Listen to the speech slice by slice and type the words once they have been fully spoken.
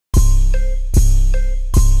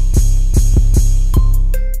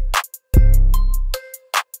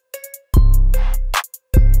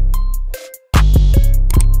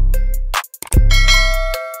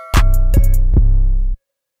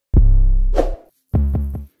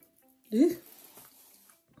This.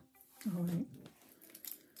 All right.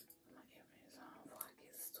 My earrings on before I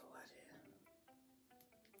get started.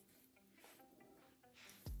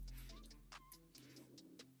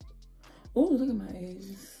 Oh, look at my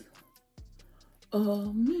edges. A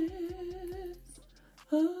mess,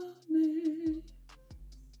 a mess.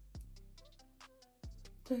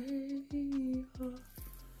 They are.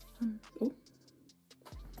 Oh.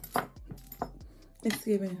 It's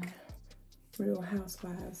giving Real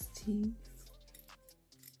Housewives tea.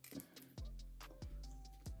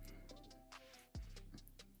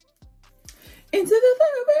 Into the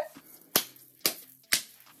thick of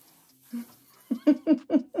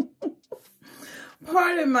it.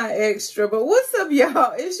 Pardon my extra, but what's up,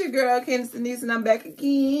 y'all? It's your girl, Candace Denise, and I'm back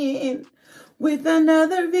again with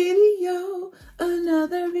another video.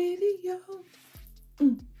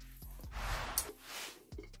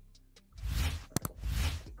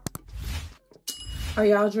 Are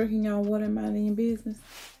y'all drinking y'all water and minding your business?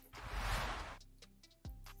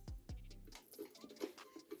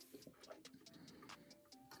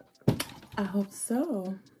 I hope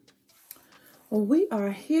so. Well, we are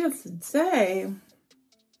here today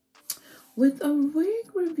with a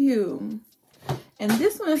wig review. And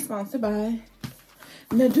this one is sponsored by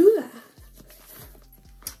Nadula.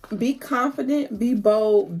 Be confident, be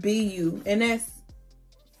bold, be you. And that's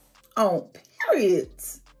on period.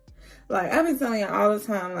 Like, I've been telling you all the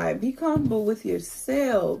time, like, be comfortable with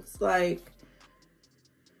yourselves. Like,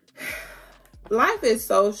 life is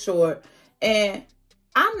so short. And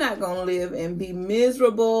I'm not going to live and be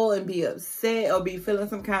miserable and be upset or be feeling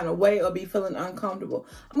some kind of way or be feeling uncomfortable.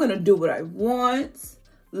 I'm going to do what I want,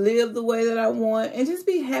 live the way that I want, and just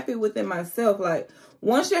be happy within myself. Like,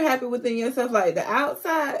 once you're happy within yourself, like, the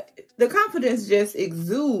outside, the confidence just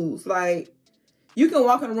exudes. Like, you can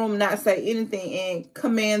walk in a room and not say anything and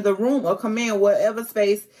command the room or command whatever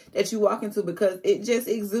space that you walk into because it just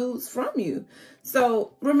exudes from you.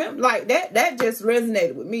 So remember, like, that just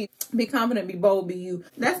resonated with me. Be confident, be bold, be you.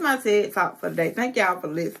 That's my TED Talk for today. Thank y'all for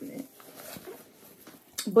listening.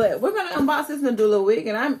 But we're going to unbox this Nadula wig,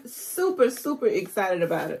 and I'm super, super excited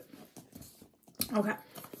about it. Okay.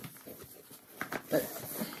 I'm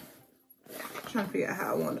trying to figure out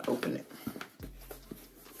how I want to open it.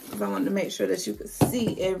 I wanted to make sure that you could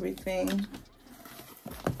see everything.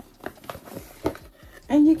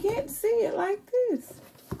 And you can't see it like this.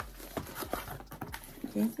 You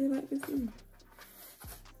can't see it like this either.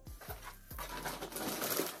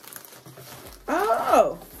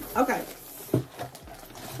 Oh, okay.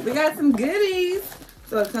 We got some goodies.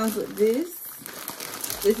 So it comes with this.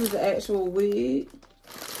 This is the actual wig.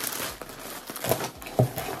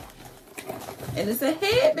 And it's a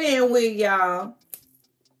headband wig, y'all.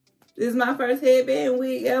 This is my first headband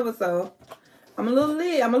wig ever, so I'm a little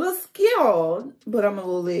lit. I'm a little scared, but I'm a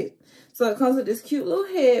little lit. So it comes with this cute little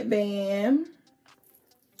headband.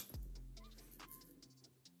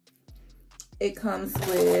 It comes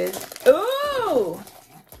with, ooh,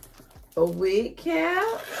 a wig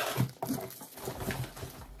cap.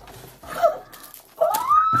 Oh,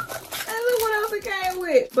 and look what else it came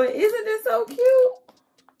with. But isn't this so cute?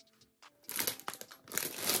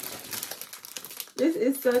 This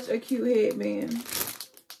is such a cute headband.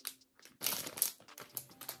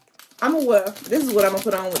 This is what I'm gonna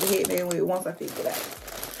put on with the headband with once I figure it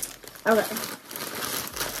out. Okay.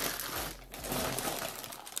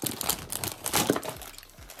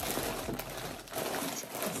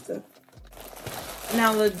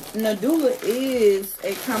 Now, Nadula is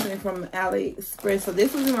a company from AliExpress. So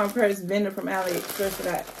this was my first vendor from AliExpress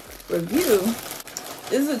that I reviewed.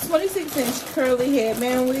 This is a 26-inch curly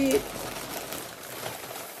headband wig.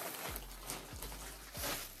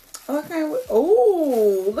 Okay.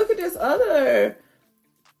 Oh, look at this other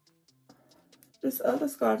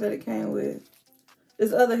scarf that it came with.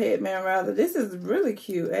 This other headband, rather. This is really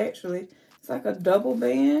cute, actually. It's like a double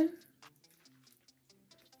band.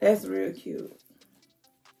 That's real cute.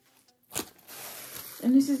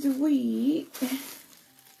 And this is the wig.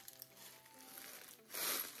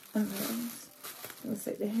 Okay. Let's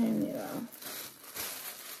take the hanging off.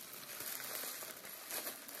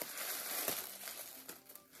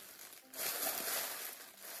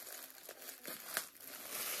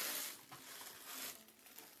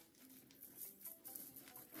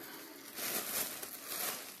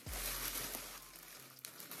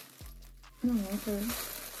 Oh, okay.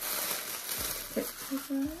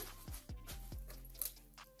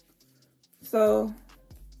 So,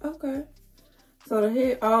 okay. So the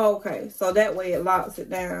head, oh, okay. So that way it locks it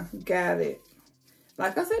down. Got it.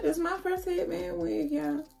 Like I said, this is my first headband wig,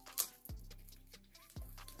 y'all.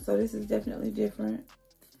 So this is definitely different.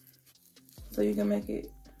 So you can make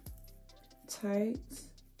it tight.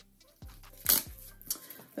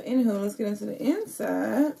 But anywho, let's get into the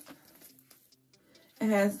inside. It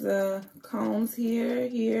has the combs here,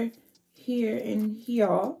 here, here, and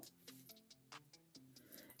here.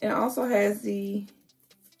 It also has the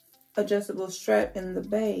adjustable strap in the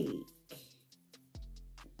bag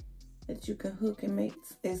that you can hook and make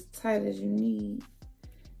as tight as you need.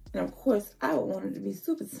 And of course, I would want it to be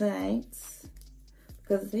super tight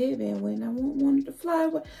because it's a headband wig and I wouldn't want it to fly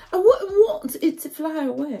away. I wouldn't want it to fly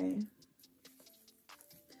away.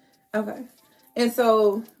 Okay. And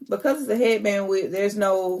so, because it's a headband wig, there's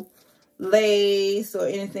no lace or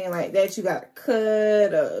anything like that. You got to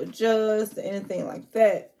cut or adjust or anything like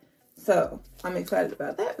that. So, I'm excited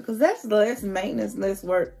about that because that's less maintenance, less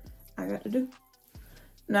work I got to do.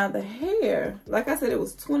 Now, the hair, like I said, it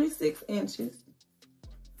was 26 inches.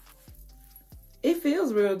 It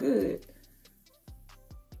feels real good.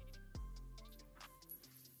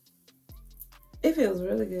 It feels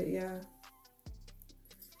really good, y'all.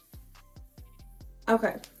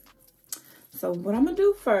 Okay. So what I'm going to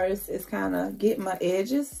do first is kind of get my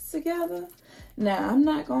edges together. Now, I'm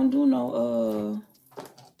not going to do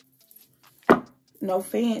no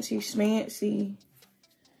fancy schmancy.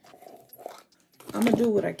 I'm going to do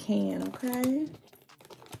what I can, okay?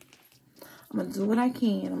 I'm going to do what I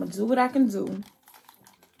can. I'm going to do what I can do.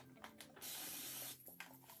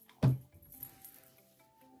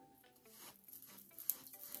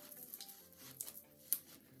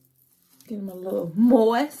 Get them a little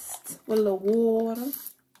moist with a little water.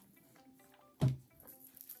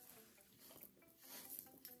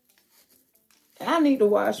 I need to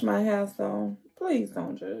wash my hair, so please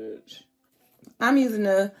don't judge. I'm using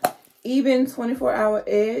the Even 24-Hour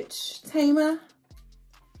Edge Tamer.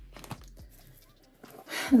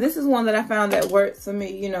 This is one that I found that works for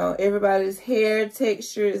me. You know, everybody's hair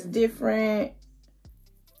texture is different.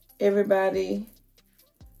 Everybody,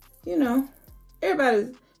 you know,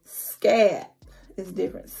 everybody's scalp is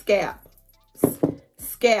different. Scalp.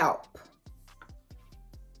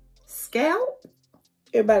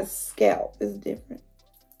 Everybody's scalp is different.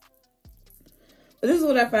 But this is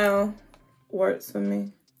what I found works for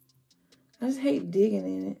me. I just hate digging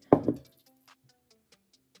in it.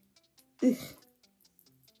 Ugh.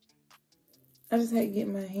 I just hate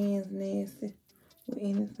getting my hands nasty with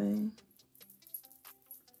anything.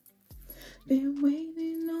 Been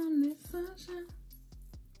waiting on this sunshine.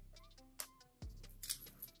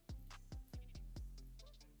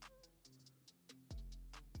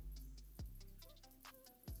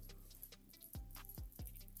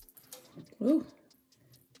 Ooh,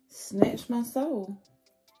 snatched my soul.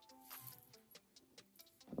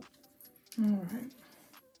 All right.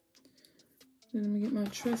 Let me get my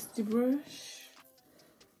trusty brush.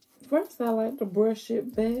 First, I like to brush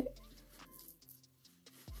it back.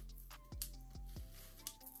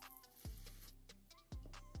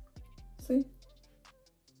 See?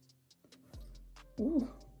 Ooh,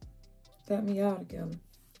 got me all together.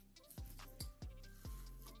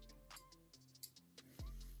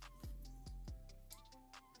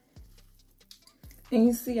 And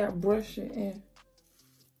you see, I brush it in.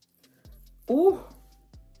 Ooh.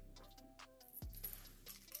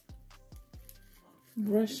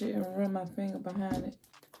 Brush it and run my finger behind it.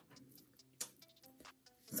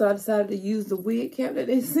 So I decided to use the wig cap that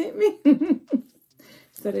they sent me.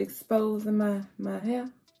 Instead of exposing my hair.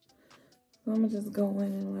 So I'm gonna just go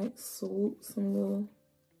in and like swoop some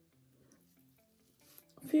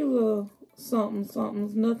a few little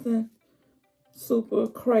somethings, nothing super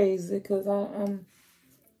crazy, because I'm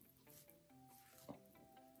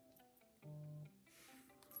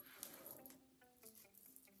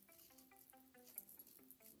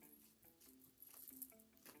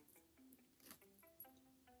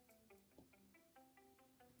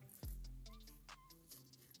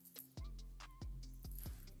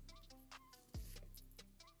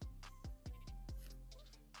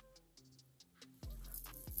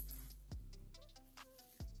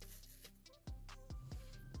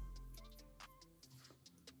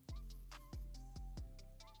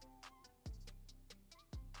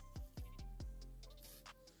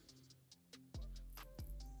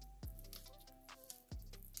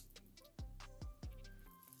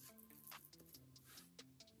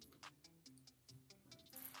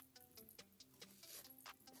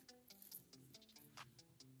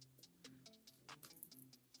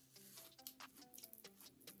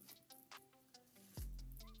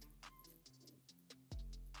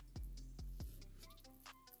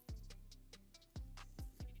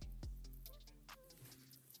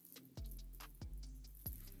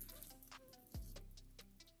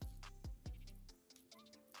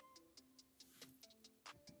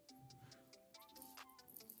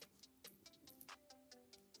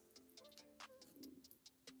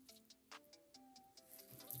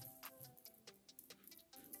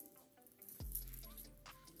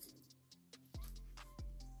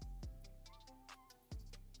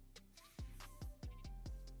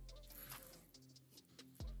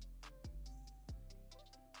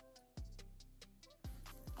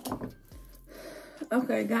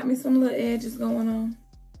Okay, got me some little edges going on.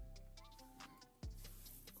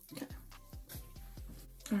 Okay.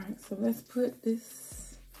 All right, so let's put the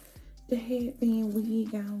headband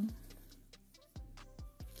wig on.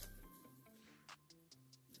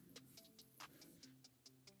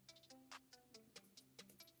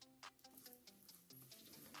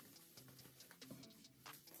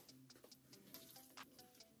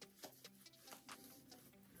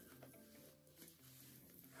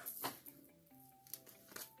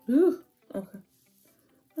 Ooh, okay.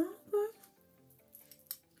 Okay.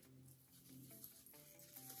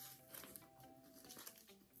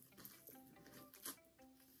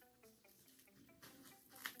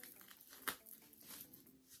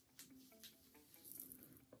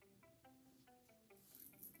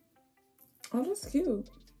 Oh, that's cute.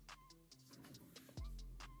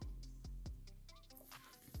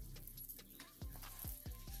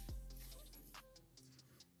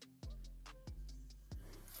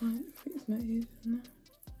 Alright, fix my edges now.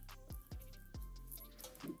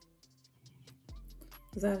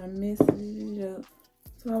 Cause I done messed it up.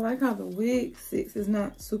 So I like how the wig sits. It's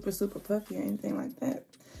not super puffy or anything like that.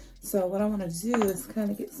 So what I want to do is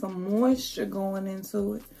kind of get some moisture going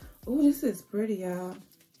into it. Oh, this is pretty, y'all.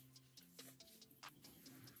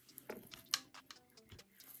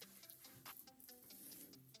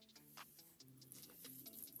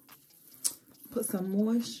 Put some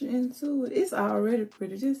moisture into it. It's already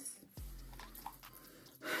pretty. Just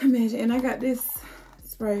imagine. And I got this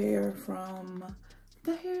sprayer from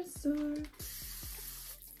the hair store.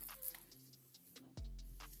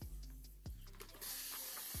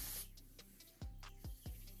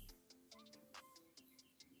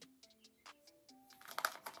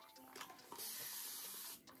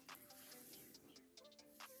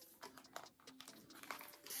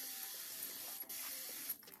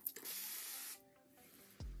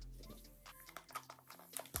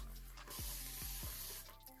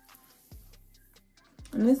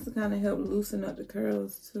 And this to kind of help loosen up the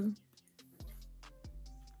curls too.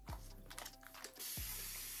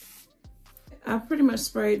 I pretty much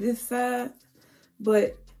sprayed this side,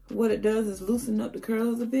 but what it does is loosen up the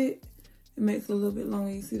curls a bit. It makes it a little bit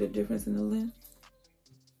longer. You see the difference in the length?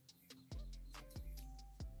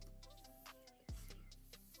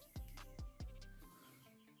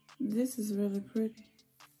 This is really pretty.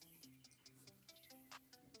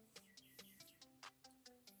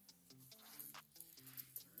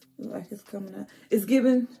 Like it's coming out. It's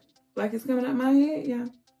giving like it's coming out my head, yeah.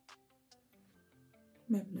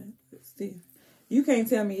 Maybe not, but still. You can't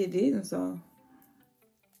tell me it didn't, so.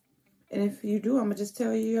 And if you do, I'm gonna just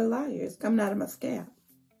tell you you're a liar. It's coming out of my scalp.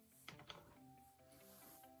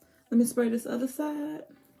 Let me spray this other side.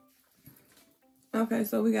 Okay,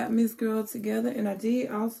 so we got Miss Girl together, and I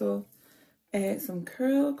did also add some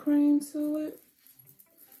curl cream to it.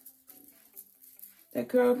 That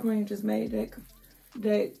curl cream just made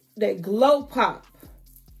that glow pop.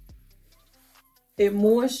 It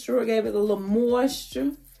moisture, gave it a little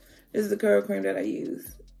moisture. This is the curl cream that I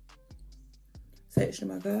use. It's actually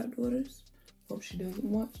my goddaughter's. Hope she doesn't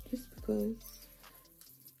watch this because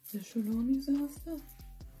she'll know I'm using her stuff.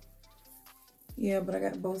 Yeah, but I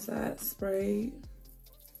got both sides sprayed.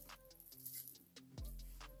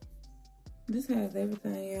 This has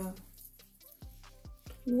everything, y'all.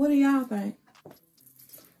 What do y'all think? I'm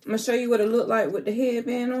gonna show you what it looked like with the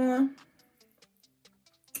headband on.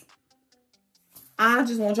 I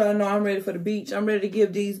just want y'all to know I'm ready for the beach. I'm ready to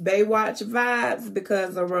give these Baywatch vibes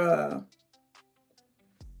because of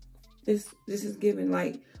this is giving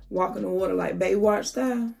like walking the water like Baywatch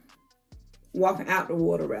style. Walking out the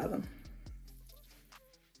water rather.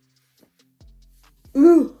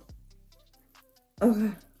 Ooh.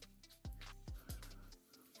 Okay.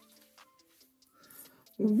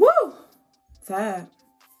 Woo! Tired.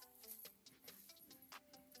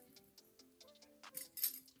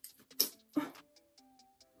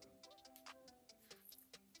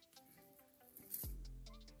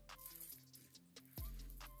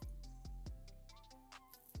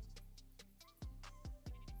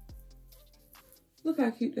 Look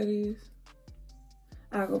how cute that is.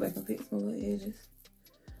 I'll go back and fix my little edges.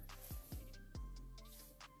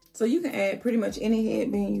 So you can add pretty much any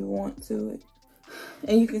headband you want to it.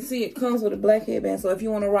 And you can see it comes with a black headband. So if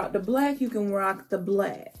you want to rock the black, you can rock the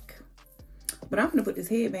black. But I'm going to put this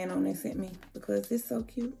headband on they sent me because it's so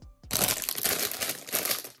cute.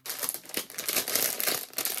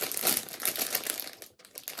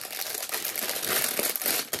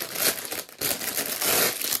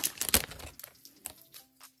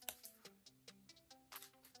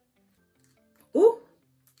 Ooh.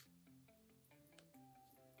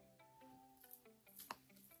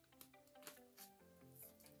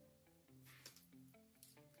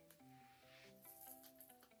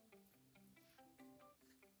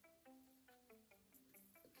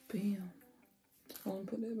 Bam. I want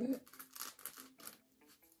to put that back.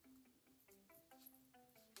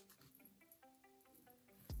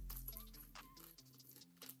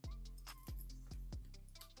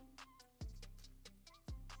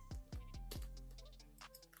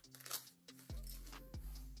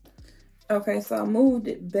 Okay, so I moved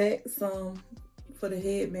it back some for the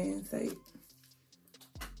headband's sake.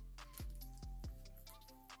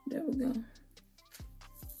 There we go.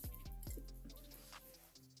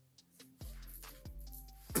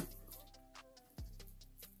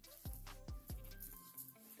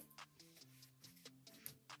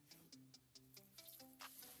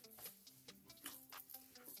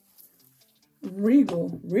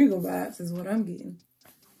 Regal vibes is what I'm getting.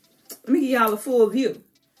 Let me give y'all a full view.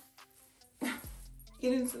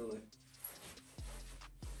 Get into it.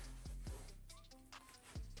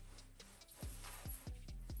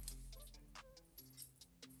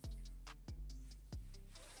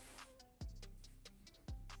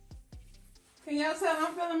 Can y'all tell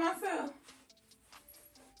I'm feeling myself?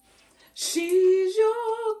 She's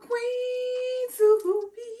your queen to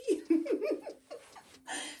be.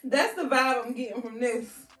 That's the vibe I'm getting from this.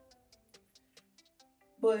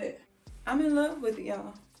 But I'm in love with it,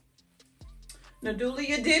 y'all. Nadula,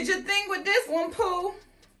 you did your thing with this one, Pooh.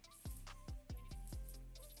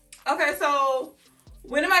 Okay, so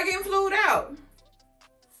when am I getting flued out?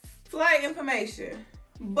 Flight information.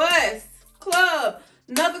 Bus, club,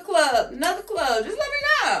 another club, another club. Just let me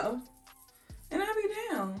know. And I'll be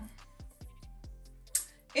down.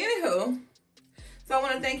 Anywho, so I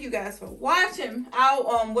want to thank you guys for watching.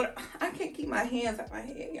 I can't keep my hands out my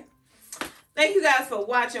head, y'all. Thank you guys for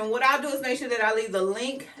watching. What I'll do is make sure that I leave the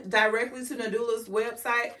link directly to Nadula's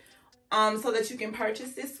website so that you can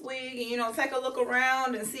purchase this wig and, you know, take a look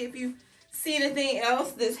around and see if you see anything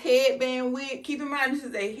else. This headband wig, keep in mind this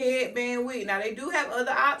is a headband wig. Now, they do have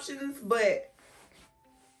other options, but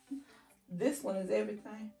this one is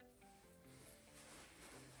everything.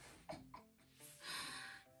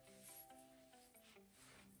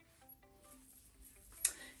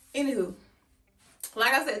 Anywho,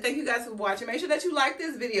 like I said, thank you guys for watching. Make sure that you like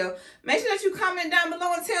this video. Make sure that you comment down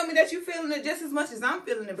below and tell me that you're feeling it just as much as I'm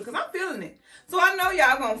feeling it, because I'm feeling it. So I know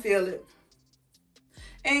y'all gonna feel it.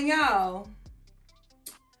 And y'all,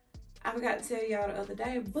 I forgot to tell y'all the other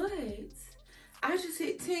day, but I just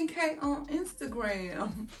hit 10K on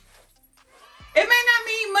Instagram. It may not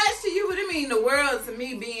mean much to you, but it mean the world to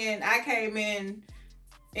me, being I came in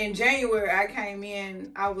January.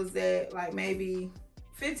 I was at like maybe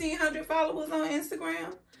 1,500 followers on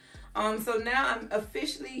Instagram. So now I'm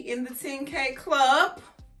officially in the 10K club.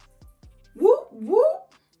 Whoop,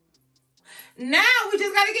 whoop. Now we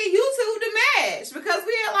just got to get YouTube to match, because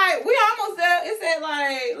we almost there. It's at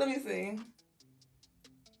like, let me see.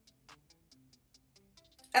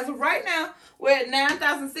 As of right now, we're at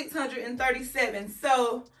 9,637.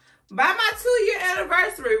 So by my 2-year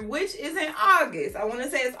anniversary, which is in August, I want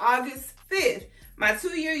to say it's August 5th, my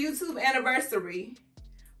 2-year YouTube anniversary,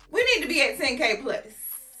 we need to be at 10K plus.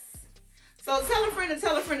 So tell a friend to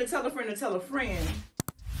tell a friend to tell a friend to tell a friend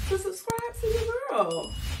to subscribe to your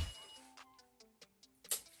girl.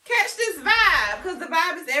 Catch this vibe, because the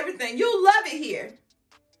vibe is everything. You'll love it here.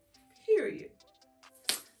 Period.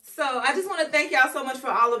 So I just want to thank y'all so much for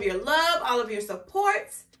all of your love, all of your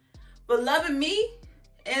support, for loving me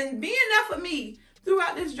and being there for me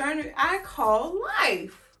throughout this journey I call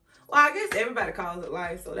life. Well, I guess everybody calls it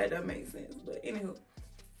life, so that doesn't make sense. But anywho,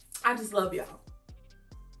 I just love y'all.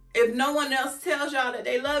 If no one else tells y'all that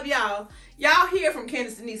they love y'all, y'all hear from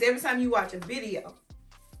Candace Denise every time you watch a video.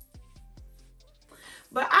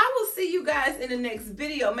 But I will see you guys in the next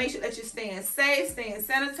video. Make sure that you're staying safe, staying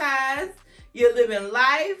sanitized, you're living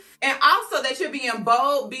life, and also that you're being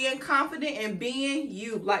bold, being confident, and being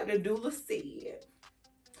you, like Nadula said.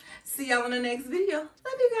 See y'all in the next video.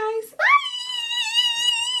 Love you guys. Bye.